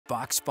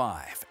Fox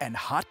 5 and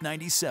Hot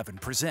 97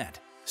 present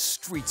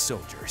Street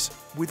Soldiers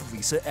with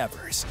Lisa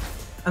Evers.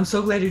 I'm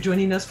so glad you're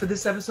joining us for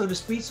this episode of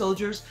Street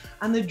Soldiers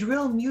on the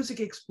drill music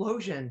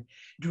explosion.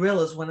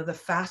 Drill is one of the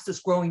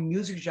fastest growing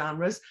music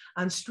genres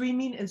on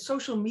streaming and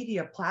social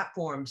media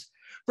platforms.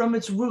 From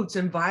its roots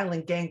in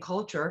violent gang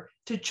culture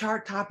to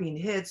chart-topping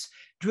hits,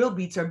 drill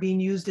beats are being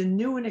used in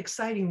new and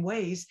exciting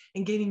ways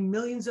and gaining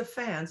millions of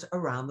fans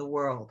around the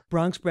world.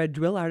 Bronx-bred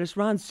drill artist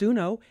Ron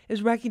Suno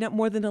is racking up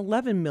more than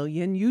 11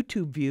 million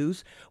YouTube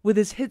views with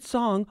his hit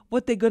song,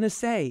 What They Gonna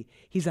Say.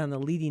 He's on the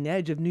leading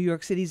edge of New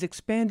York City's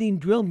expanding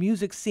drill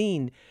music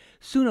scene.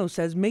 Suno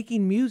says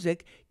making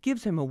music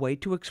gives him a way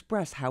to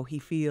express how he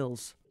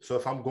feels. So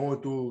if I'm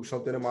going through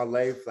something in my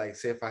life, like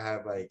say if I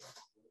have like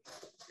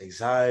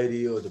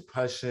anxiety or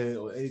depression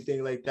or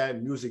anything like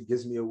that, music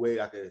gives me a way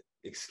I could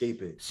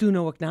escape it.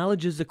 Suno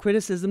acknowledges the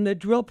criticism that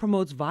drill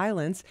promotes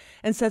violence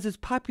and says its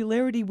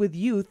popularity with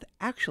youth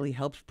actually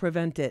helps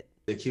prevent it.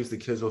 It keeps the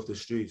kids off the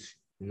streets.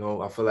 You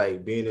know, I feel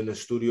like being in the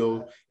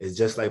studio is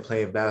just like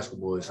playing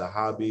basketball. It's a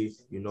hobby.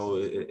 You know,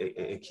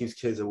 it keeps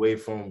kids away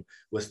from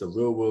what's the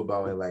real world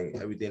about and like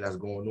everything that's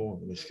going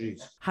on in the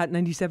streets. Hot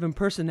 97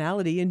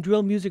 personality and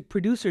drill music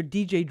producer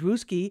DJ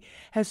Drewski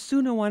has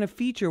Suno on a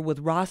feature with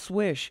Ross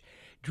Swish.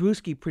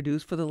 Drewski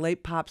produced for the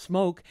late Pop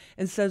Smoke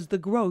and says the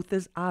growth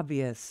is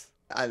obvious.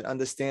 I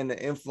understand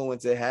the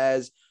influence it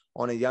has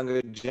on the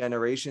younger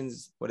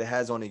generations, what it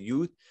has on the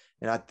youth.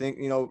 And I think,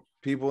 you know,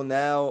 people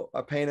now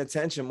are paying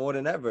attention more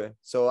than ever.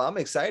 So I'm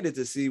excited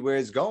to see where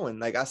it's going.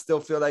 Like, I still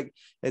feel like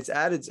it's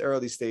at its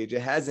early stage.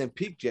 It hasn't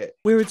peaked yet.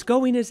 Where it's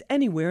going is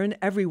anywhere and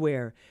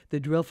everywhere. The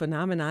drill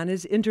phenomenon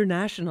is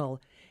international.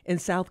 In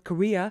South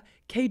Korea,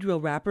 K-drill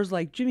rappers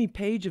like Jimmy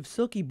Page of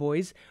Silky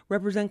Boys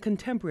represent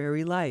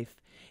contemporary life.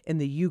 In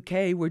the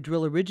UK, where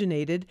drill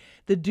originated,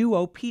 the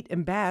duo Pete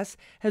and Bass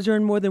has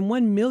earned more than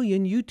 1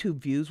 million YouTube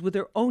views with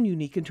their own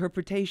unique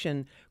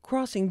interpretation,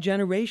 crossing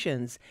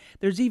generations.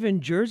 There's even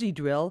Jersey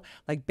drill,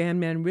 like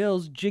Bandman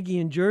Rill's Jiggy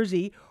in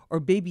Jersey or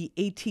Baby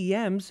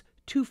ATM's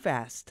Too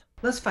Fast.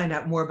 Let's find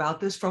out more about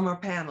this from our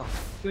panel.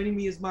 Joining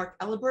me is Mark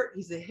Elibert.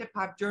 He's a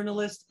hip-hop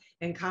journalist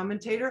and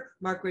commentator.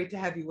 Mark, great to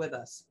have you with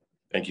us.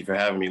 Thank you for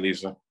having me,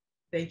 Lisa.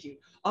 Thank you.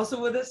 Also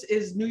with us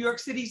is New York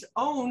City's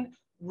own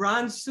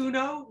Ron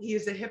Suno. He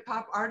is a hip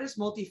hop artist,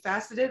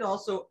 multifaceted,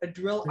 also a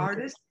drill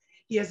artist.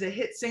 He has a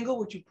hit single,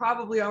 which you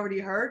probably already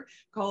heard,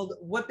 called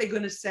What They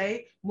Gonna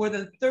Say. More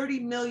than 30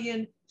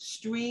 million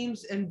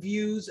streams and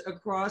views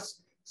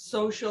across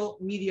social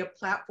media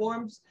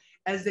platforms.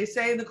 As they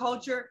say in the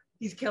culture,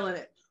 he's killing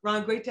it.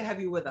 Ron, great to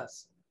have you with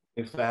us.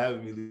 Thanks for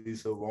having me,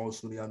 Lisa. Ron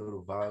Suno, I know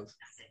the vibes.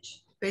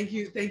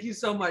 Thank you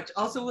so much.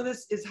 Also with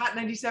us is Hot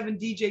 97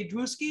 DJ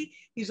Drewski.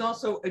 He's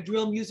also a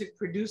drill music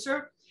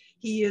producer.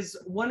 He is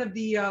one of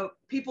the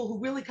people who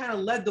really kind of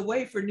led the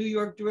way for New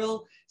York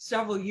drill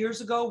several years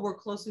ago,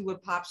 worked closely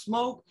with Pop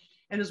Smoke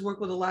and has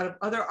worked with a lot of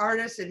other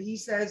artists. And he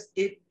says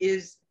it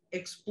is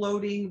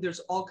exploding.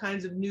 There's all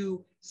kinds of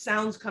new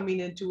sounds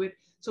coming into it.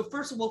 So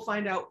first we'll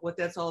find out what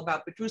that's all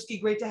about. But Drewski,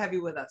 great to have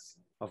you with us.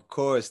 Of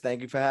course.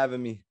 Thank you for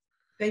having me.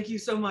 Thank you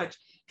so much.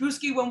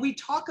 Drewski, when we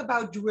talk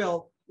about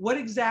drill, what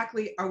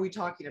exactly are we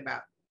talking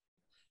about?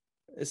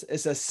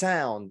 It's a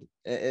sound,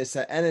 it's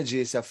an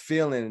energy, it's a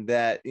feeling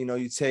that, you know,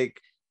 you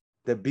take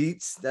the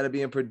beats that are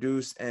being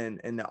produced and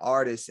the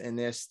artists and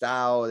their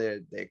style, their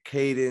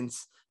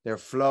cadence, their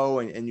flow,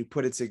 and you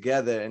put it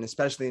together. And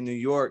especially in New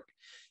York,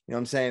 you know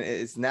what I'm saying,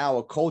 it's now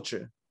a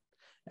culture.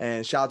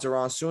 And shout out to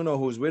Ron Suno,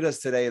 who's with us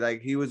today.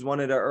 Like, he was one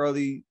of the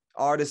early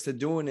artists to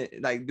doing it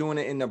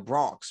in the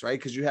Bronx, right?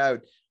 Because you have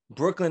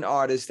Brooklyn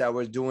artists that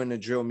were doing the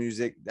drill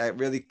music that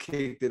really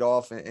kicked it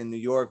off in New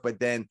York, but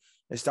then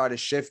it started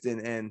shifting.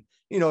 And,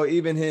 you know,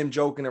 even him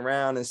joking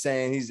around and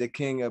saying he's the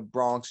king of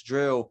Bronx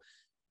drill,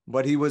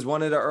 but he was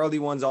one of the early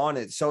ones on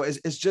it. So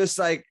it's just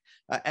like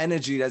an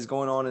energy that's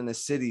going on in the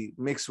city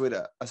mixed with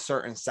a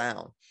certain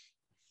sound.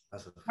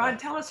 Ron,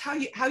 tell us how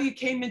you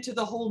came into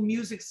the whole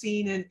music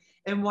scene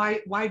and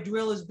why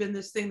drill has been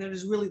this thing that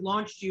has really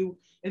launched you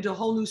into a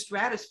whole new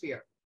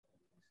stratosphere.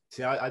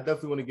 See, I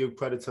definitely want to give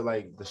credit to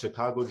like the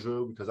Chicago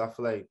drill, because I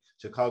feel like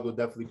Chicago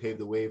definitely paved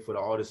the way for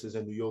the artists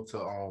in New York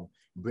to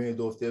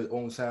brand off their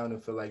own sound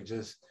and feel like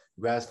just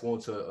grasp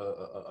onto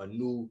a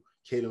new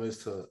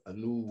cadence, to a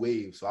new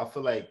wave. So I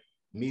feel like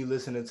me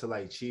listening to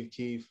like Chief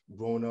Keef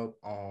growing up,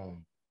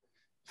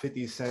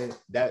 50 Cent,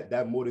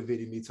 that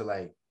motivated me to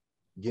like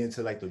get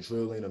into like the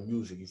drill lane of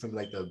music. You feel me?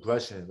 Like the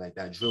aggression like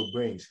that drill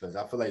brings, because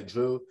I feel like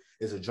drill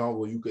is a genre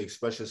where you could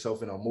express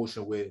yourself in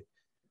emotion with.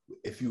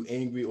 If you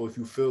angry or if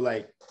you feel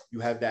like you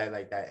have that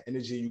like that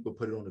energy, you could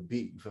put it on the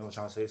beat. You feel what I'm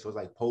trying to say? So it's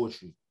like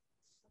poetry.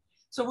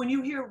 So when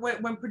you hear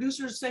when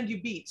producers send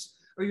you beats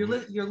or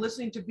you're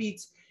listening to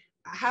beats,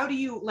 how do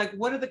you like?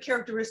 What are the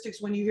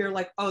characteristics when you hear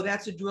like, oh,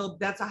 that's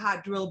a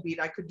hot drill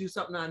beat, I could do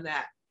something on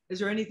that? Is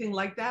there anything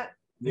like that?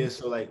 Yeah.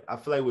 So like I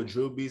feel like with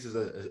drill beats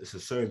it's a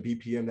certain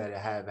BPM that it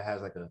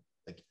has like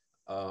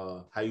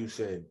how you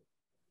said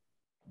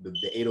the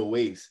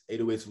 808s.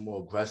 808s are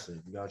more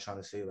aggressive. You know what I'm trying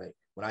to say? Like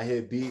when I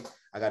hear beat,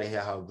 I gotta hear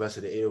how the rest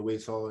of the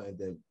 808s are. And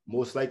then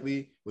most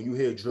likely when you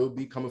hear drill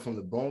beat coming from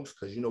the Bronx,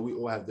 because you know we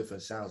all have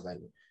different sounds. Like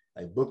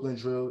Brooklyn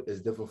drill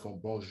is different from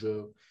Bronx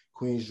drill,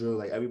 Queens drill.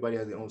 Like everybody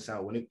has their own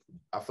sound.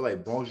 I feel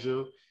like Bronx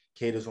drill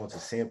caters onto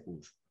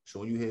samples. So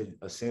when you hear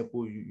a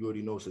sample, you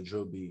already know it's a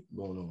drill beat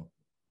going on.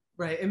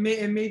 Right, and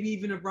maybe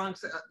even a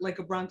Bronx, like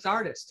a Bronx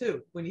artist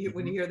too, when you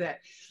hear that.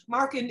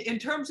 Mark, in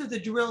terms of the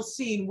drill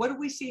scene, what do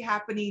we see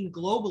happening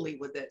globally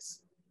with this?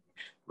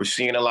 We're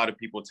seeing a lot of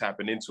people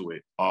tapping into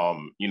it.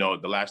 You know,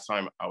 the last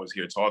time I was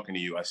here talking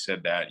to you, I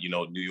said that, you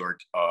know, New York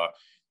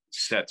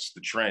sets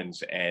the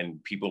trends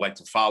and people like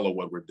to follow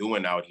what we're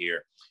doing out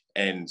here.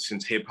 And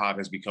since hip hop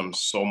has become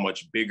so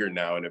much bigger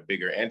now and a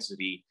bigger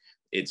entity,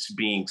 it's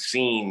being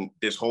seen,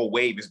 this whole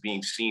wave is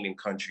being seen in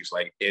countries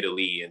like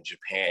Italy and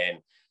Japan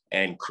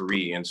and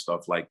Korea and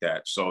stuff like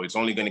that. So it's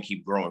only going to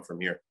keep growing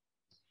from here.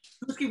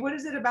 What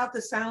is it about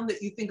the sound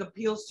that you think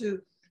appeals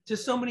to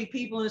so many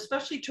people, and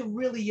especially to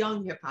really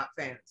young hip hop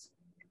fans?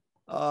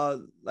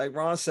 Like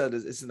Ron said,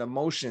 it's an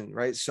emotion,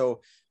 right?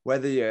 So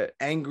whether you're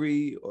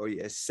angry or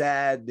you're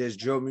sad, there's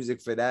drill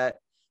music for that.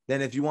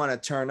 Then if you want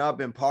to turn up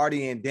and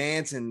party and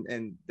dance,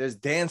 and there's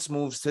dance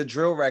moves to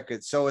drill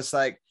records. So it's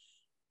like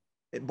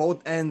at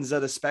both ends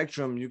of the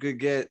spectrum, you could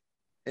get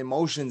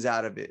emotions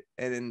out of it.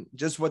 And then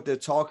just what they're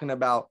talking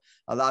about,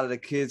 a lot of the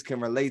kids can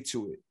relate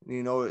to it.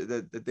 You know,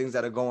 the things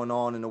that are going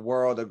on in the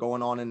world are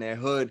going on in their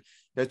hood.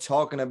 They're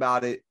talking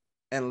about it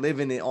and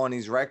living it on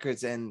these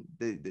records, and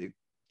the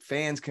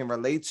fans can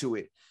relate to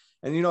it.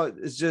 And, you know,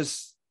 it's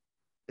just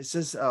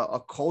a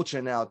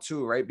culture now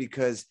too, right?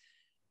 Because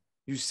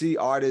you see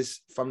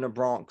artists from the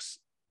Bronx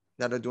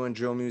that are doing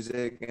drill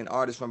music and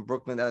artists from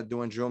Brooklyn that are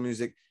doing drill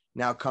music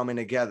now coming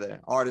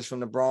together. Artists from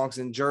the Bronx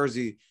and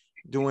Jersey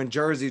doing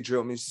Jersey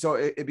drill music. So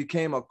it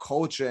became a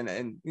culture.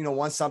 And, you know,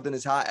 once something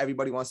is hot,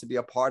 everybody wants to be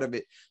a part of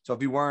it. So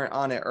if you weren't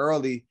on it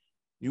early,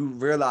 you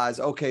realize,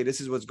 okay, this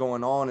is what's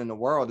going on in the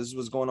world. This is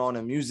what's going on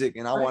in music,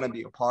 and I want to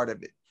be a part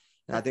of it.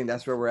 And I think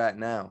that's where we're at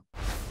now.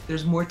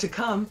 There's more to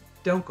come.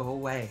 Don't go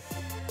away.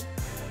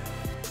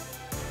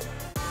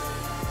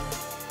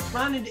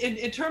 Ron,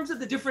 in terms of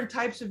the different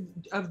types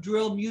of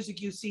drill music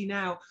you see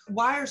now,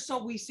 why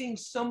are we seeing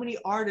so many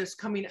artists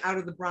coming out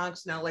of the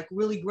Bronx now, like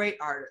really great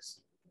artists?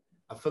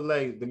 I feel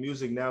like the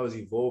music now is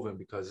evolving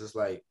because it's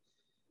like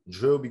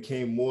drill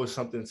became more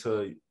something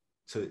to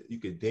you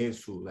could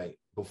dance to. Like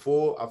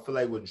before, I feel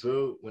like with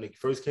drill, when it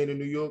first came to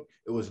New York,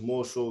 it was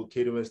more so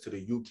catering to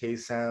the UK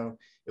sound.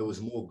 It was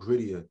more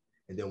grittier.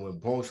 And then when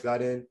Bronx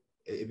got in,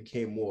 it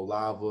became more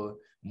lava,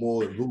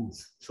 more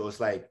loose. So it's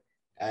like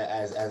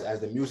as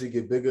the music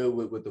get bigger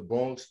with the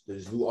Bronx,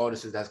 there's new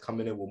artists that's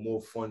coming in with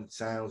more fun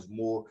sounds,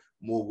 more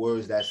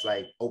words that's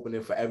like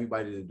opening for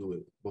everybody to do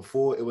it.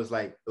 Before it was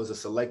like it was a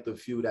selective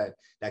few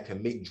that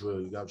can make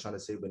drill, you know what I'm trying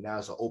to say, but now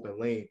it's an open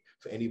lane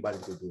for anybody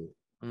to do it.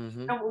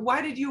 Mm-hmm. Now,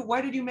 why did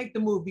you make the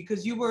move?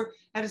 Because you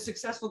had a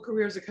successful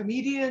career as a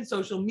comedian,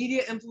 social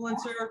media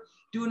influencer,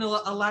 doing a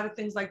lot of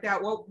things like that.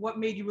 What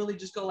made you really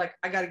just go like,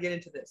 I got to get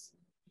into this?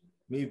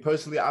 Me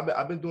personally,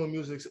 I've been doing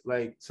music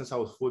like since I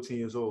was 14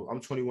 years old.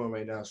 I'm 21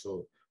 right now.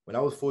 So when I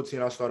was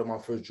 14, I started my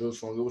first drill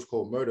song. It was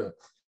called Murder.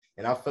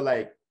 And I feel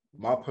like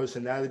my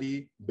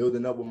personality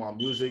building up with my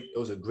music, it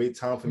was a great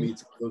time for me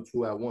to kill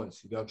two at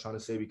once. You know what I'm trying to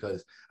say?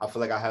 Because I feel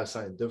like I have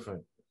something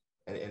different.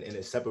 And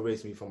it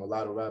separates me from a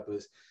lot of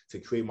rappers to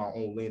create my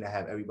own lane and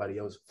have everybody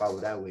else follow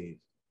that wave.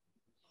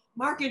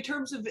 Mark, in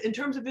terms of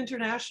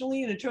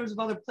internationally and in terms of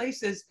other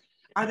places,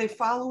 are they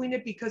following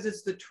it because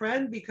it's the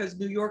trend, because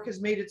New York has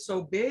made it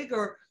so big,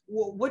 or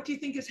what do you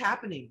think is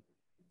happening?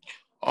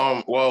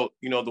 Well,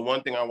 you know, the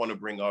one thing I want to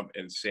bring up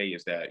and say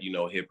is that, you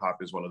know, hip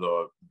hop is one of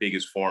the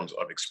biggest forms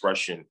of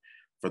expression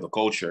for the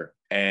culture.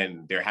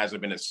 And there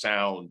hasn't been a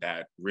sound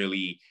that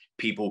really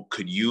people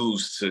could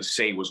use to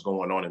say what's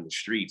going on in the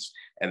streets.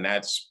 And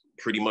that's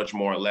pretty much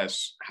more or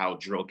less how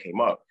drill came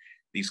up.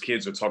 These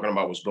kids are talking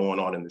about what's going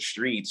on in the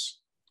streets.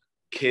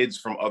 Kids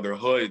from other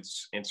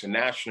hoods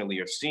internationally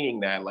are seeing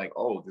that like,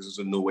 oh, this is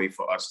a new way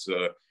for us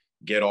to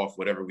get off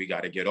whatever we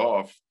got to get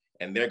off.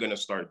 And they're going to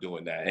start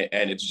doing that.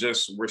 And it's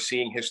just, we're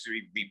seeing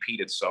history repeat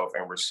itself,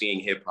 and we're seeing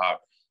hip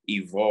hop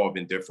evolve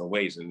in different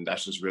ways. And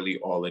that's just really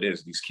all it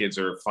is. These kids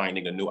are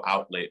finding a new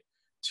outlet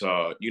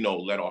to, you know,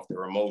 let off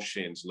their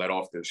emotions, let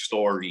off their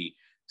story,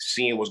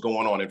 seeing what's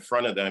going on in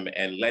front of them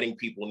and letting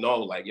people know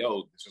like,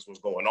 yo, this is what's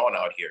going on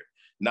out here.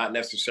 Not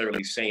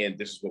necessarily saying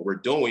this is what we're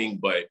doing,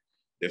 but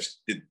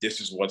this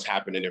is what's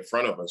happening in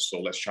front of us. So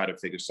let's try to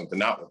figure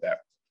something out with that.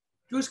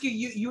 Drewski,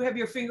 you have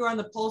your finger on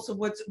the pulse of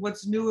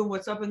what's new and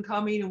what's up and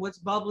coming and what's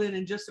bubbling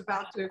and just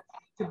about to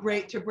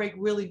break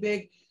really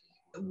big.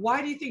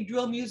 Why do you think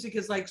drill music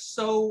is like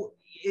so,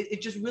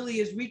 it just really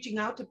is reaching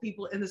out to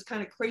people in this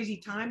kind of crazy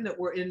time that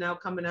we're in now,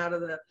 coming out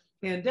of the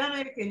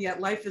pandemic, and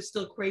yet life is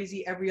still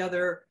crazy every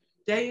other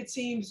day, it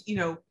seems. You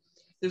know,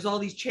 there's all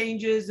these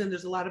changes and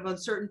there's a lot of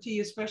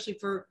uncertainty, especially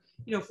for,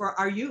 you know, for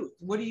our youth.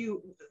 What do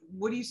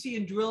you see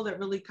in drill that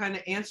really kind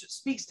of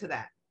speaks to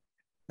that?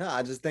 No,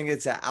 I just think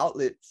it's an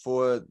outlet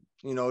for,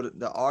 you know,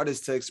 the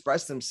artists to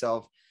express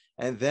themselves.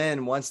 And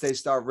then once they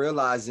start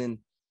realizing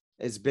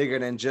is bigger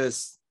than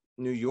just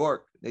New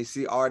York. They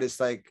see artists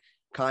like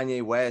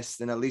Kanye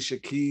West and Alicia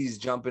Keys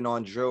jumping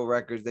on drill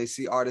records. They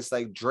see artists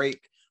like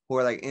Drake, who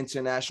are like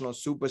international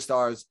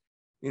superstars,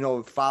 you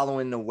know,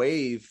 following the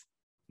wave.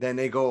 Then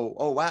they go,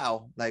 oh,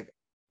 wow, like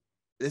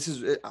this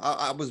is,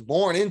 I was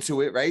born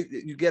into it, right?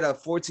 You get a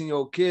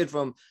 14-year-old kid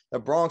from the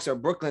Bronx or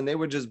Brooklyn, they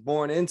were just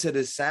born into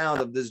the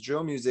sound of this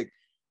drill music.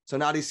 So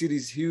now they see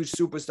these huge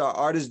superstar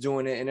artists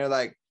doing it and they're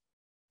like,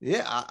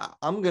 yeah,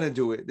 I'm going to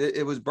do it.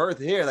 It was birthed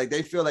here. Like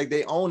they feel like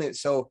they own it.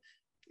 So,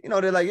 you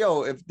know, they're like,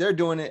 yo, if they're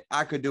doing it,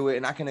 I could do it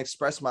and I can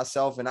express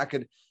myself and I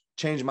could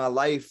change my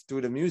life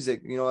through the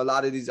music. You know, a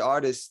lot of these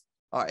artists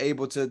are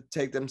able to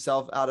take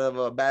themselves out of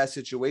a bad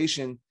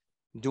situation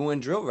doing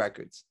drill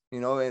records, you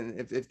know, and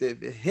if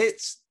it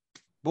hits,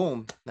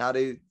 boom, now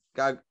they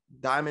got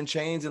diamond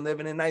chains and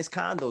living in nice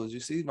condos. You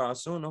see,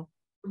 Monsuno.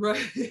 Right.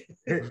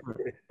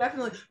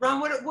 Definitely. Ron,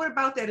 what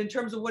about that in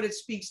terms of what it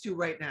speaks to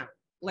right now?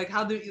 Like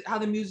how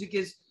the music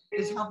is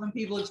helping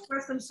people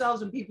express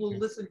themselves and people who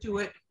listen to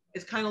it,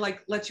 it's kind of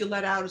like lets you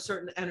let out a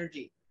certain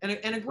energy and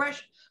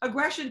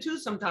aggression too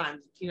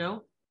sometimes, you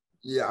know?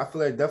 Yeah, I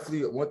feel like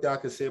definitely one thing I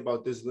can say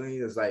about this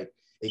lane is like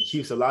it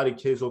keeps a lot of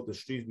kids off the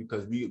streets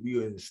because we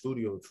are in the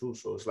studio too.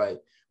 So it's like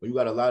when you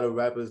got a lot of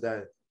rappers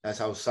that's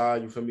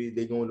outside, you feel me?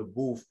 They go in the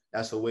booth.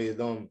 That's a way of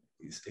them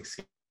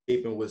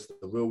escaping what's the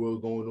real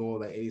world going on,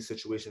 like any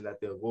situation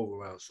that they'll go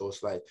around. So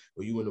it's like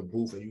when you in the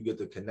booth and you get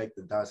to connect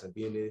the dots and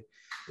be in there,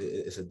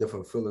 it's a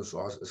different feeling.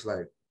 So it's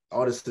like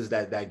artists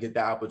that get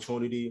that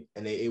opportunity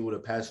and they're able to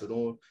pass it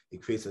on.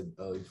 It creates a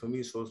for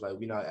me. So it's like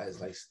we not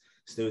as like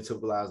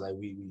stereotypicalized like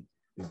we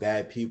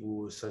bad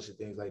people or such and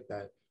things like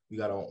that. We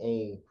got our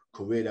own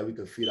career that we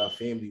can feed our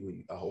family with,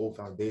 a whole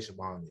foundation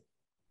behind it.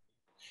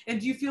 And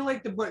do you feel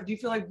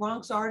like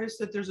Bronx artists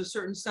that there's a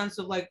certain sense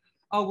of like,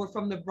 oh, we're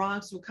from the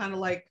Bronx, we're kind of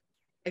like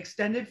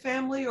extended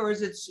family, or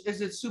is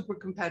it super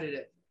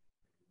competitive?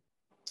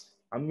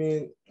 I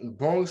mean, the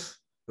Bronx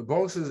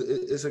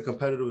is a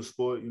competitive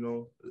sport, you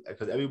know,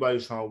 because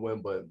everybody's trying to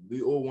win, but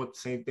we all want the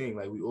same thing.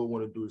 Like we all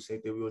want to do the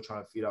same thing. We all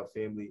trying to feed our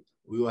family.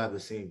 We all have the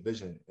same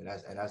vision, and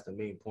that's the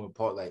main point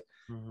part. Like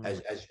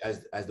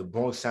as the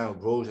Bronx sound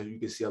grows, and you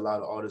can see a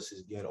lot of artists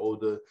is getting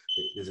older.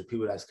 There's a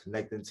people that's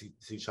connecting to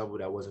each other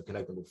that wasn't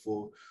connecting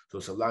before. So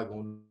it's a lot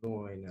going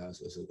on right now.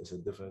 It's a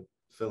different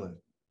feeling.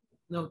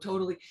 No,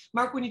 totally.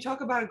 Mark, when you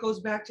talk about it goes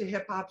back to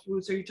hip hop's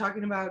roots, are you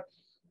talking about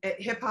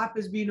hip hop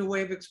as being a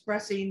way of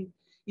expressing,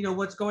 you know,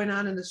 what's going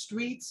on in the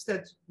streets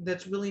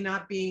that's really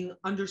not being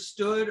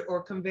understood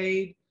or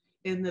conveyed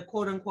in the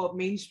quote unquote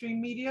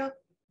mainstream media?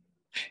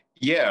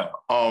 Yeah,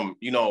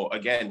 you know,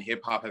 again,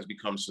 hip hop has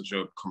become such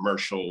a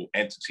commercial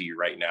entity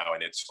right now,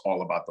 and it's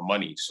all about the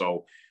money.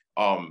 So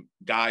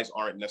guys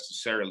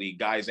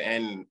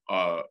and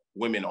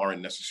women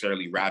aren't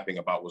necessarily rapping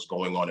about what's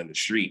going on in the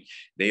street.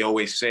 They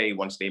always say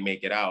once they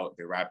make it out,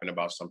 they're rapping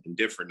about something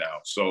different now.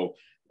 So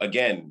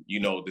again, you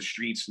know, the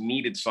streets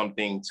needed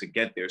something to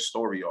get their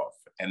story off.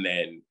 And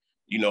then,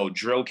 you know,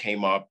 drill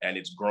came up and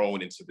it's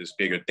grown into this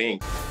bigger thing.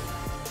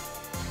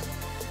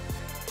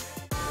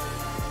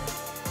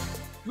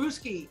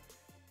 Brewski,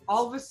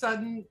 all of a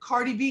sudden,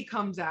 Cardi B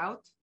comes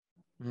out.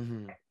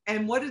 Mm-hmm.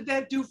 And what did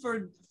that do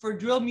for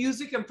drill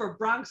music and for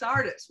Bronx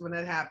artists when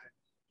that happened?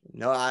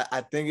 No,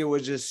 I think it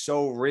was just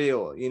so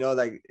real, you know,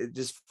 like it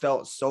just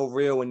felt so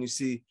real when you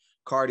see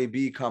Cardi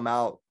B come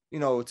out, you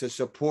know, to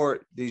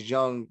support these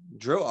young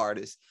drill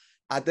artists.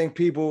 I think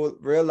people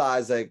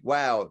realize like,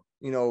 wow,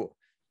 you know,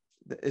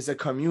 it's a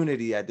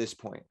community at this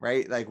point,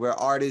 right? Like where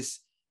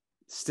artists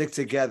stick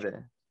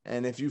together.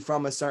 And if you're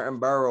from a certain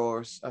borough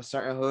or a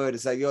certain hood,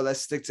 it's like, yo,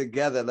 let's stick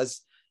together.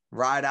 Let's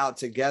ride out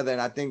together. And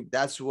I think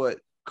that's what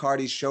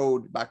Cardi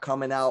showed by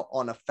coming out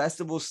on a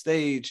festival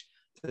stage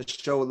to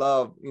show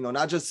love, you know,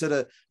 not just to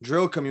the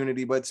drill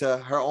community, but to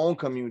her own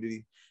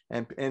community.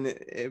 And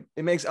it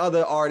makes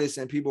other artists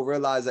and people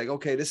realize like,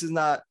 okay, this is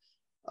not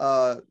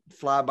a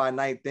fly by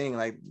night thing.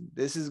 Like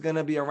this is going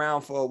to be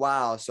around for a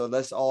while. So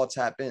let's all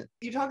tap in.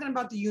 You're talking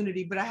about the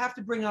unity, but I have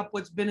to bring up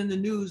what's been in the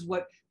news,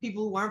 what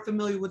people who aren't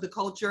familiar with the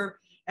culture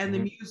and the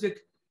music,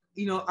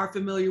 you know, are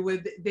familiar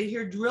with. They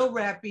hear drill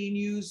rap being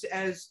used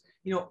as,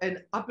 you know, an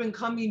up and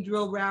coming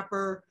drill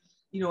rapper,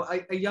 you know,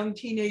 a young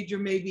teenager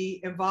may be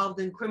involved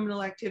in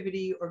criminal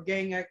activity or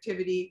gang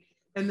activity.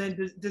 And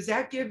then does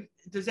that give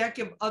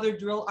other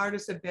drill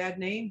artists a bad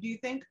name, do you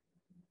think?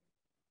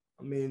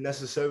 I mean,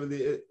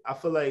 necessarily, I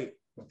feel like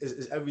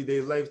it's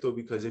everyday life though,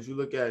 because if you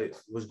look at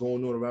it, what's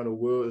going on around the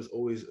world, it's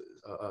always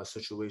a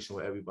situation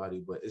with everybody.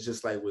 But it's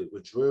just like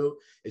with drill,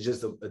 it's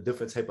just a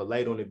different type of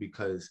light on it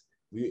because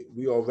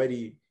we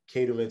already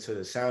catering to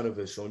the sound of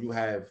it. So when you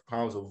have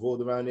problems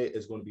evolved around it,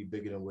 it's going to be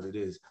bigger than what it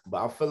is.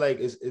 But I feel like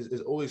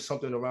it's always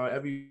something around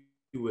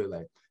everywhere,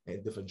 like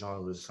in different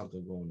genres,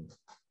 something going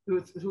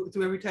on.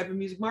 Through every type of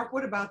music. Mark,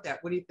 what about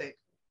that? What do you think?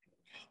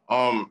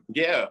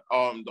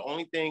 The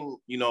only thing,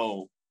 you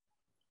know,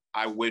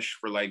 I wish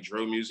for like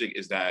drill music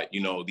is that,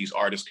 you know, these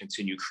artists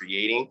continue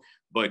creating,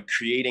 but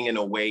creating in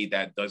a way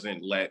that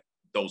doesn't let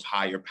those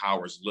higher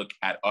powers look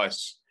at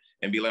us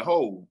and be like,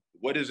 oh,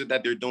 what is it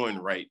that they're doing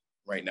right?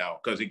 right now.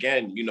 Because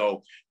again,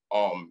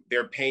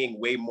 they're paying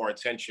way more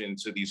attention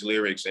to these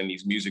lyrics and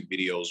these music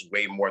videos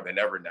way more than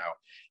ever now.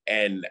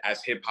 And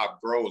as hip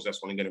hop grows,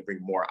 that's only going to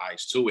bring more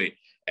eyes to it.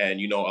 And,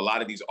 a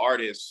lot of these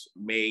artists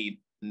may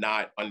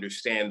not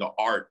understand the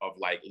art of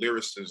like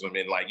lyricism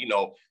and like,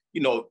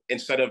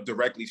 instead of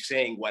directly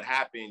saying what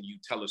happened, you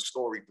tell a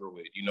story through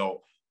it.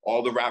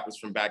 All the rappers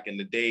from back in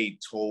the day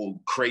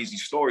told crazy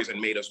stories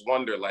and made us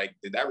wonder, like,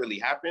 did that really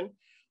happen?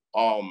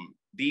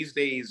 These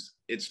days,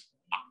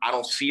 I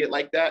don't see it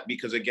like that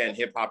because, again,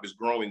 hip hop is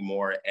growing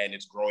more and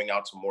it's growing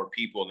out to more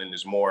people, and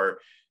there's more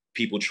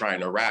people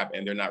trying to rap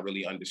and they're not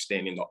really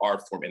understanding the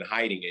art form and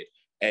hiding it.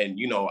 And,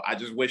 I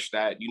just wish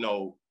that,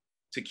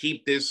 to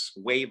keep this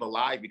wave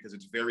alive, because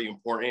it's very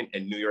important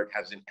and New York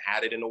hasn't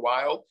had it in a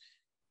while,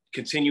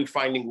 continue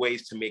finding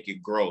ways to make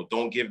it grow.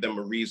 Don't give them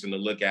a reason to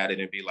look at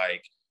it and be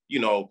like,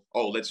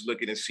 oh, let's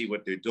look at it and see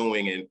what they're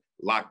doing and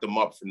lock them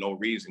up for no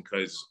reason,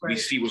 because we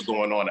see what's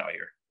going on out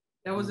here.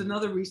 That was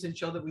another recent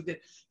show that we did.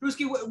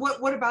 Brewski,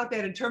 what about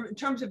that in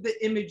terms of the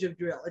image of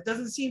drill? It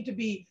doesn't seem to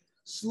be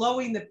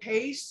slowing the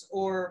pace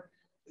or,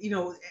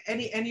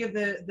 any of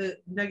the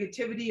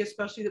negativity,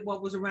 especially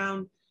what was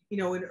around, in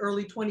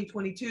early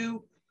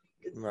 2022.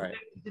 Right.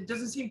 It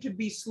doesn't seem to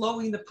be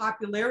slowing the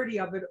popularity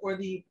of it or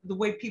the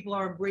way people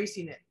are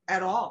embracing it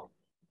at all.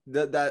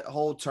 That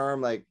whole term,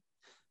 like,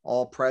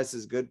 all press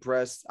is good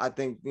press, I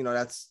think,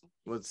 that's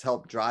what's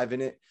helped driving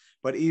it.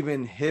 But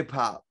even hip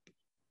hop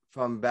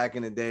from back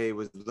in the day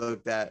was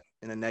looked at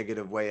in a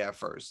negative way at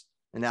first.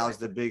 And now it's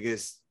the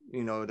biggest,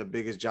 the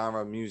biggest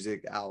genre of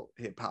music out,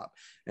 hip hop.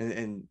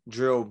 And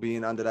drill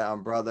being under that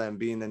umbrella and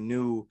being a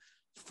new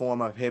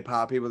form of hip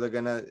hop, people are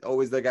going to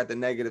always look at the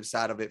negative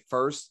side of it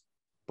first.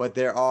 But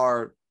there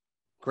are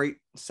great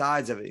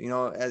sides of it.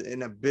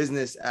 In a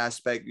business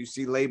aspect, you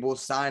see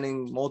labels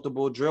signing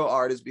multiple drill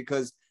artists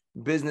because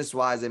business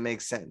wise, it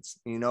makes sense.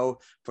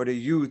 For the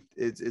youth,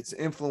 it's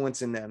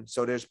influencing them.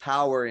 So there's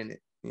power in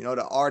it.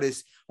 The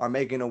artists are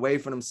making a way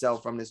for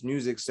themselves from this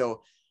music.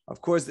 So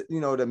of course,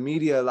 the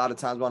media a lot of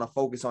times want to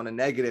focus on the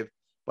negative,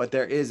 but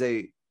there is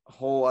a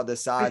whole other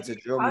side to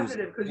drill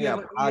music. Yeah,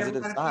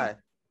 positive side.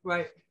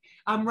 Right.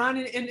 Ron,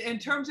 in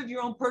terms of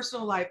your own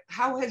personal life,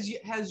 how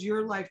has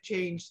your life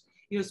changed?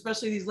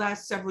 Especially these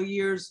last several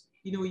years.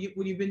 When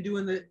you've been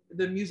doing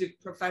the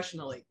music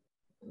professionally.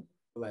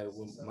 Like,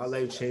 when my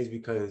life changed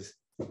because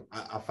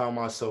I found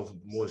myself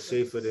more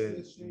safer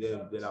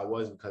than I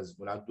was, because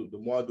the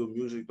more I do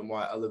music, the more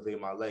I elevate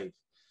my life.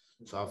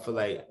 So I feel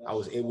like I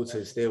was able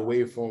to stay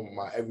away from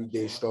my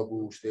everyday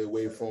struggle, stay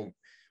away from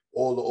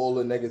all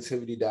the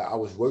negativity that I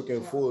was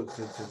working for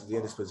to be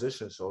in this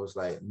position. So it's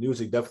like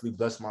music definitely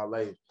blessed my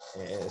life,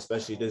 and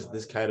especially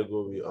this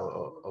category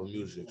of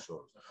music.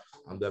 So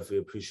I'm definitely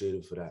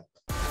appreciative for that.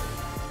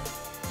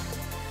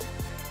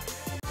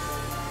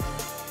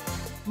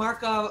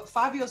 Mark,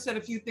 Fabio said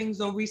a few things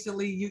though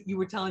recently you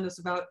were telling us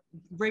about.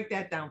 Break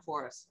that down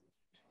for us.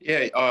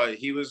 Yeah,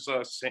 he was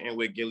sitting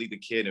with Gilly the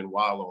Kid and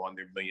Wallow on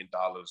their $1 Million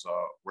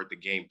Worth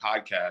of Game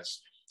podcast,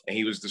 and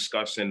he was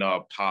discussing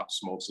Pop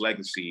Smoke's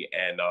legacy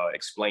and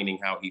explaining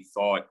how he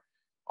thought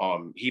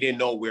he didn't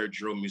know where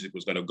drill music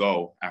was going to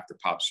go after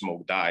Pop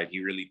Smoke died.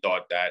 He really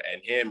thought that,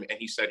 and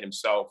he said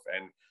himself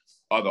and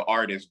other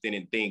artists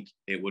didn't think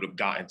it would have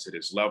gotten to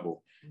this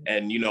level.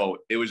 And,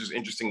 it was just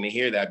interesting to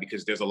hear that,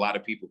 because there's a lot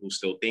of people who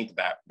still think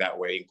that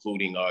way,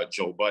 including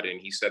Joe Budden.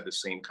 He said the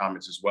same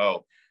comments as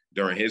well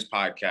during his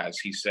podcast.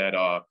 He said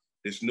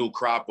this new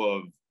crop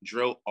of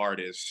drill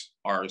artists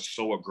are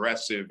so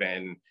aggressive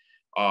and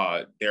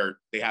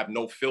they have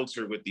no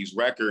filter with these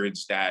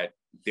records that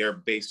they're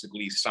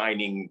basically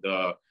signing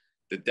the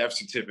death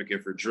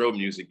certificate for drill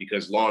music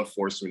because law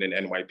enforcement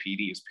and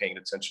NYPD is paying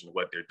attention to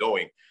what they're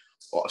doing.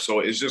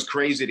 So it's just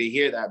crazy to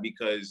hear that,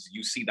 because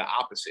you see the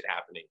opposite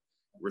happening.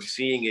 We're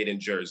seeing it in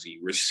Jersey.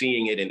 We're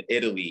seeing it in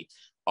Italy.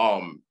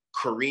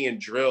 Korean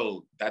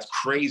drill, that's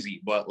crazy,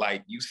 but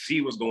like you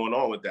see what's going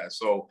on with that.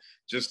 So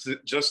just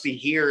to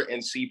hear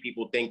and see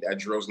people think that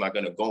drill's not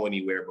going to go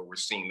anywhere, but we're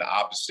seeing the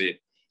opposite,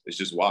 it's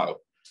just wild.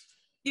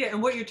 Yeah,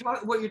 and what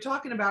you're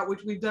talking about,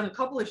 which we've done a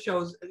couple of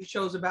shows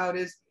about,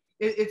 is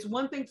it's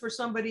one thing for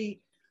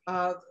somebody,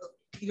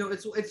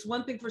 it's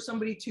one thing for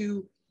somebody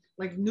to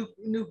like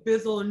Nuke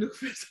Bizzle or Nuke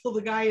Fizzle,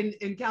 the guy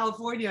in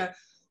California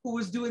who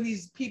was doing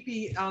these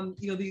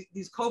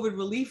these COVID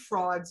relief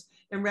frauds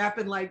and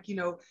rapping like,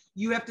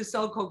 you have to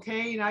sell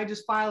cocaine, I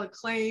just file a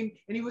claim.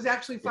 And he was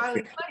actually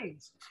filing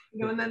claims,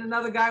 and then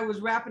another guy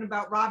was rapping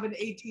about robbing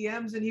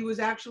ATMs and he was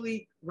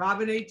actually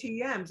robbing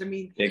ATMs. I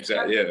mean,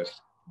 exactly. Yeah.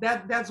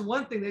 That's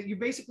one thing, that you're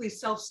basically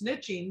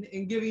self-snitching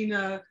and giving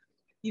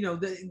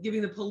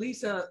giving the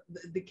police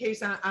the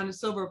case on a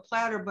silver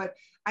platter. But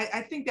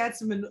I think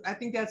that's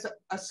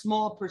a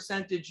small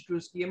percentage,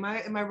 Drewski. Am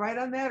I right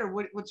on that, or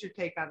what's your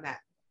take on that?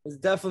 It's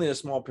definitely a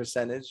small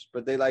percentage,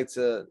 but they like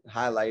to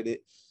highlight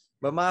it.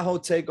 But my whole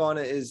take on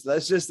it is,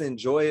 let's just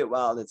enjoy it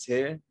while it's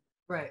here.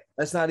 Right.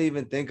 Let's not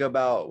even think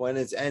about when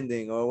it's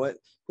ending or what.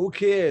 Who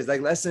cares?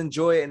 Like, let's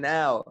enjoy it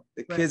now.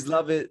 The kids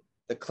love it.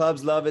 The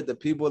clubs love it. The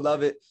people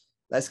love it.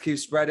 let's keep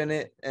spreading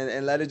it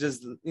and let it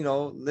just, you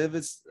know,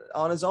 live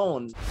on its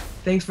own.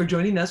 Thanks for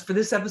joining us for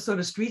this episode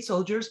of Street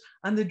Soldiers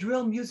on the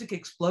drill music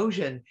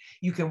explosion.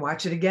 You can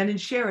watch it again and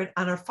share it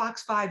on our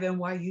Fox 5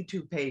 NY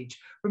YouTube page.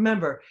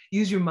 Remember,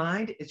 use your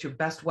mind. It's your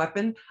best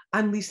weapon.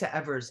 I'm Lisa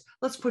Evers.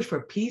 Let's push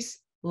for peace,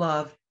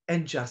 love,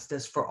 and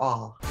justice for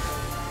all.